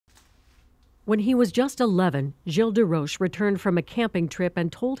When he was just 11, Gilles DeRoche returned from a camping trip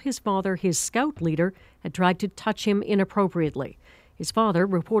and told his father his scout leader had tried to touch him inappropriately. His father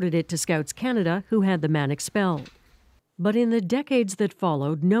reported it to Scouts Canada, who had the man expelled. But in the decades that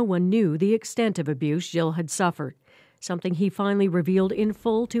followed, no one knew the extent of abuse Gilles had suffered, something he finally revealed in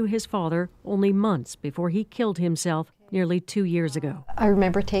full to his father only months before he killed himself nearly 2 years ago. I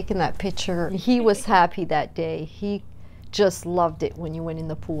remember taking that picture. He was happy that day. He just loved it when you went in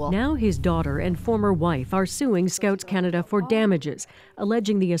the pool. Now his daughter and former wife are suing Scouts Canada for damages,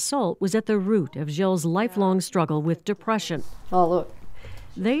 alleging the assault was at the root of Gilles' lifelong struggle with depression. Oh, look.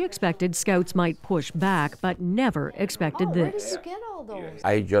 They expected Scouts might push back, but never expected this. Where did you get all those?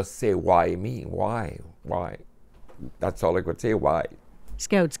 I just say, why me? Why? That's all I could say, why?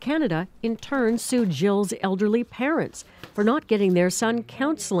 Scouts Canada, in turn, sued Gilles' elderly parents for not getting their son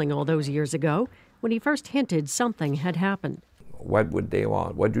counseling all those years ago when he first hinted something had happened. What would they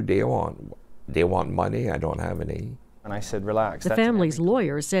want? What do they want? They want money. I don't have any. And I said, relax. The family's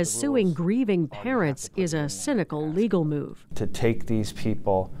lawyer says suing grieving parents is a cynical legal move. To take these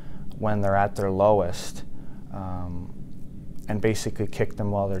people when they're at their lowest and basically kick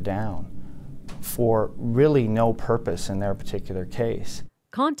them while they're down for really no purpose in their particular case.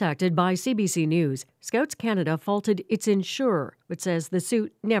 Contacted by CBC News, Scouts Canada faulted its insurer, but says the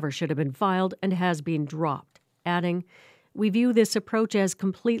suit never should have been filed and has been dropped, adding, "We view this approach as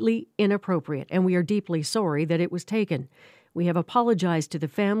completely inappropriate, and we are deeply sorry that it was taken. We have apologized to the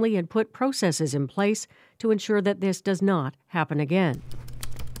family and put processes in place to ensure that this does not happen again."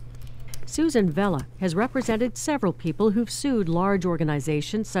 Susan Vella has represented several people who've sued large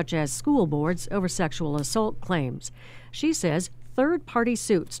organizations such as school boards over sexual assault claims. She says third-party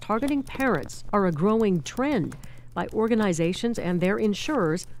suits targeting parents are a growing trend by organizations and their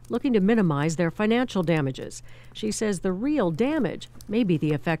insurers looking to minimize their financial damages. She says the real damage may be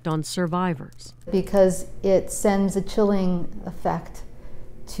the effect on survivors. Because it sends a chilling effect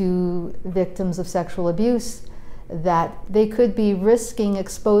to victims of sexual abuse that they could be risking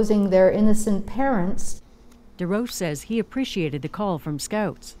exposing their innocent parents. DeRoche says he appreciated the call from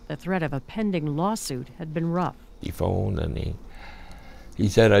Scouts. The threat of a pending lawsuit had been rough. He phoned and he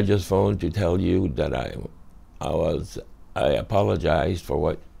said, I just phoned to tell you that I apologized for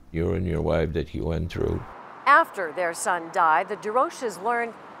what you and your wife that you went through. After their son died, the DeRoches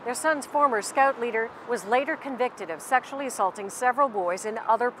learned their son's former Scout leader was later convicted of sexually assaulting several boys in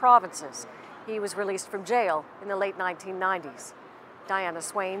other provinces. He was released from jail in the late 1990s. Diana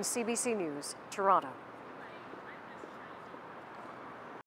Swain, CBC News, Toronto.